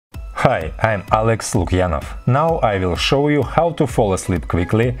Hi, I'm Alex Lukyanov. Now I will show you how to fall asleep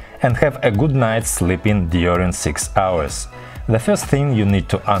quickly and have a good night's sleeping during 6 hours. The first thing you need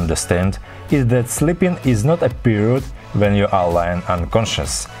to understand is that sleeping is not a period when you are lying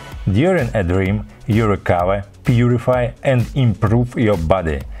unconscious. During a dream, you recover, purify and improve your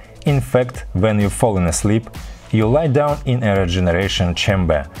body. In fact, when you've fallen asleep, you lie down in a regeneration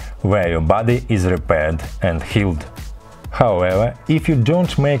chamber, where your body is repaired and healed. However, if you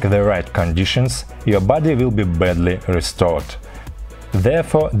don't make the right conditions, your body will be badly restored.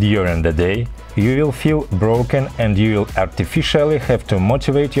 Therefore, during the day, you will feel broken and you will artificially have to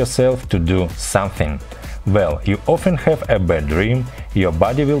motivate yourself to do something. Well, you often have a bad dream, your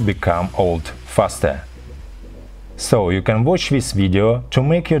body will become old faster. So you can watch this video to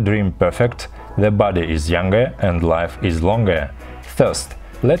make your dream perfect, the body is younger and life is longer. First,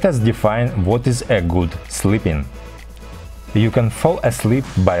 let us define what is a good sleeping. You can fall asleep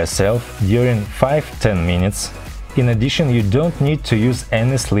by yourself during 5–10 minutes. In addition, you don't need to use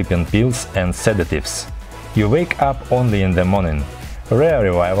any sleeping pills and sedatives. You wake up only in the morning. Rare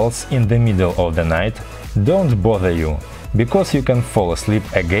revivals in the middle of the night don't bother you, because you can fall asleep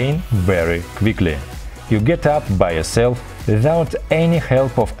again very quickly. You get up by yourself without any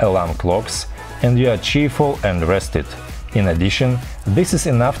help of alarm clocks, and you are cheerful and rested. In addition, this is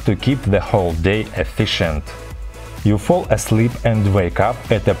enough to keep the whole day efficient. You fall asleep and wake up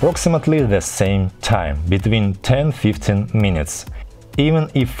at approximately the same time, between 10–15 minutes. Even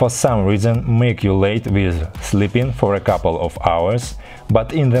if for some reason make you late with sleeping for a couple of hours,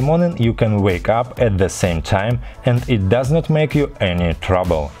 but in the morning you can wake up at the same time and it does not make you any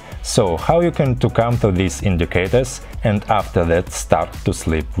trouble. So how you can come to these indicators and after that start to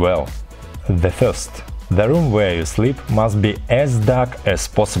sleep well? The first, the room where you sleep must be as dark as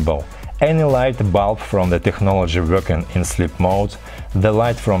possible. Any light bulb from the technology working in sleep mode, the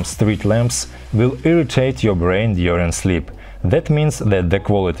light from street lamps, will irritate your brain during sleep. That means that the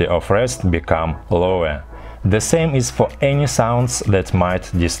quality of rest becomes lower. The same is for any sounds that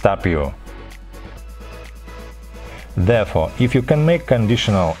might disturb you. Therefore, if you can make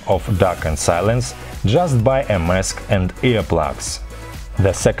conditional of dark and silence, just buy a mask and earplugs.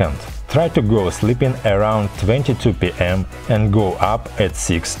 The second, try to go sleeping around 22 p.m. and go up at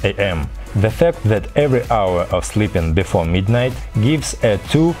 6 a.m. The fact that every hour of sleeping before midnight gives a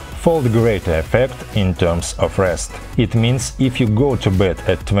two-fold greater effect in terms of rest. It means if you go to bed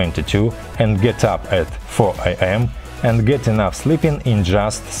at 22 and get up at 4 a.m. and get enough sleeping in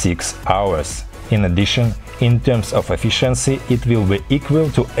just 6 hours. In addition, in terms of efficiency, it will be equal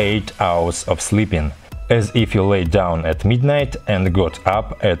to 8 hours of sleeping, as if you lay down at midnight and got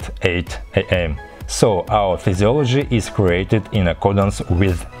up at 8 a.m. So our physiology is created in accordance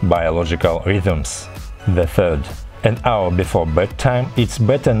with biological rhythms. The third, an hour before bedtime, it's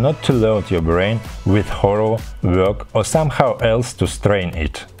better not to load your brain with horror, work or somehow else to strain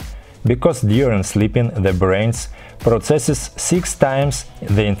it. Because during sleeping the brain processes 6 times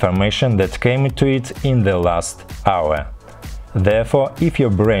the information that came into it in the last hour. Therefore, if your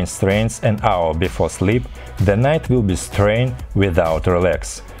brain strains an hour before sleep, the night will be strained without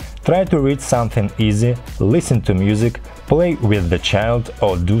relax. Try to read something easy, listen to music, play with the child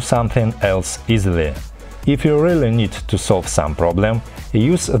or do something else easily. If you really need to solve some problem,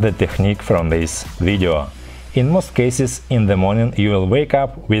 use the technique from this video. In most cases, in the morning you will wake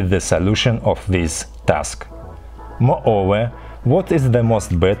up with the solution of this task. Moreover, what is the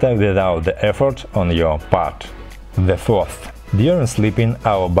most better without the effort on your part? The fourth. During sleeping,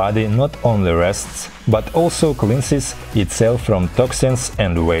 our body not only rests, but also cleanses itself from toxins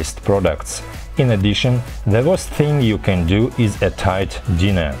and waste products. In addition, the worst thing you can do is a tight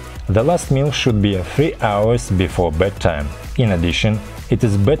dinner. The last meal should be 3 hours before bedtime. In addition, it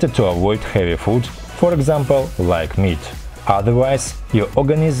is better to avoid heavy food, for example, like meat. Otherwise, your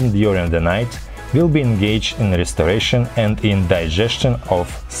organism during the night will be engaged in restoration and in digestion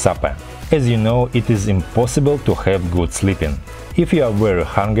of supper. As you know, it is impossible to have good sleeping. If you are very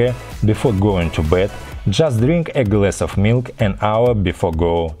hungry before going to bed, just drink a glass of milk an hour before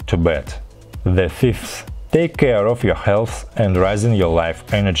go to bed. The fifth, take care of your health and raising your life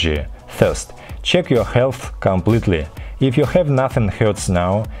energy. First, check your health completely. If you have nothing hurts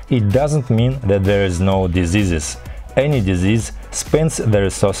now, it doesn't mean that there is no diseases. Any disease spends the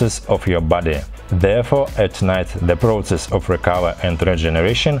resources of your body. Therefore, at night the process of recovery and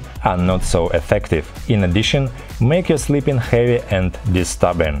regeneration are not so effective. In addition, make your sleeping heavy and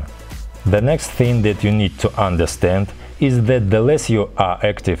disturbing. The next thing that you need to understand is that the less you are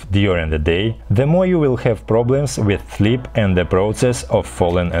active during the day, the more you will have problems with sleep and the process of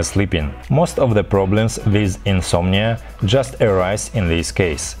falling asleep. Most of the problems with insomnia just arise in this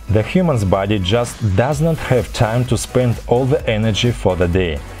case. The human's body just does not have time to spend all the energy for the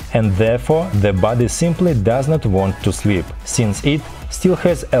day, and therefore the body simply does not want to sleep, since it still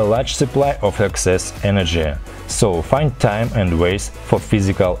has a large supply of excess energy. So find time and ways for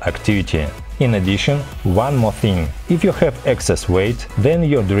physical activity. In addition, one more thing: if you have excess weight, then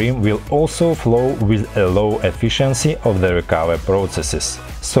your dream will also flow with a low efficiency of the recovery processes.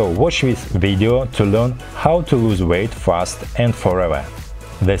 So watch this video to learn how to lose weight fast and forever.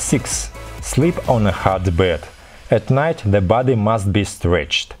 The 6th. Sleep on a hard bed. At night the body must be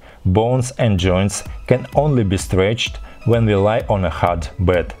stretched. Bones and joints can only be stretched when we lie on a hard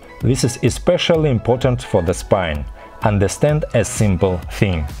bed. This is especially important for the spine. Understand a simple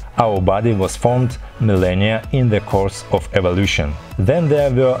thing. Our body was formed millennia in the course of evolution. Then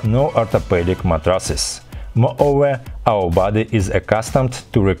there were no orthopedic mattresses. Moreover, our body is accustomed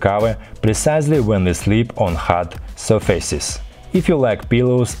to recover precisely when we sleep on hard surfaces. If you like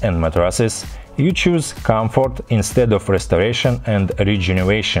pillows and mattresses, you choose comfort instead of restoration and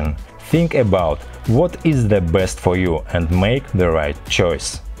regeneration. Think about what is the best for you and make the right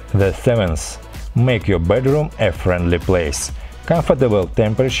choice. The 7th. Make your bedroom a friendly place. Comfortable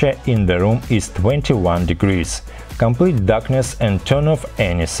temperature in the room is 21 degrees. Complete darkness and turn off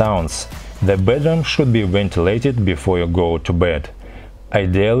any sounds. The bedroom should be ventilated before you go to bed.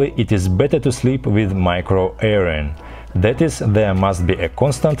 Ideally, it is better to sleep with micro-airing. That is, there must be a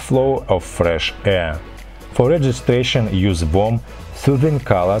constant flow of fresh air. For registration, use warm, soothing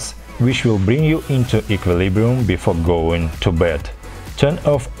colors, which will bring you into equilibrium before going to bed. Turn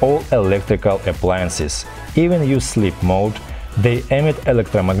off all electrical appliances. Even use sleep mode, they emit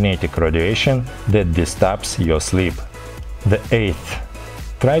electromagnetic radiation that disturbs your sleep. The 8th.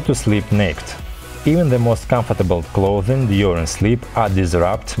 Try to sleep naked. Even the most comfortable clothing during sleep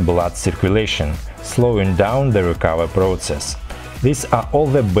disrupt blood circulation, slowing down the recovery process. These are all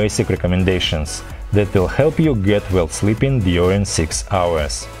the basic recommendations that will help you get well sleeping during 6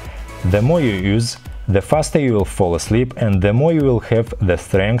 hours. The more you use, the faster you will fall asleep and the more you will have the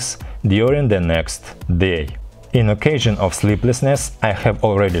strength during the next day. In occasion of sleeplessness, I have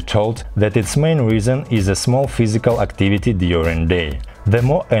already told that its main reason is a small physical activity during day. The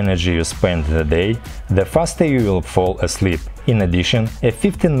more energy you spend in the day, the faster you will fall asleep. In addition, a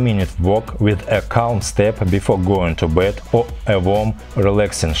 15-minute walk with a calm step before going to bed or a warm,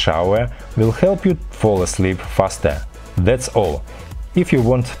 relaxing shower will help you fall asleep faster. That's all. If you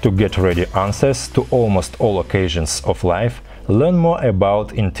want to get ready answers to almost all occasions of life, learn more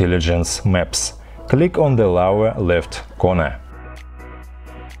about intelligence maps. Click on the lower left corner.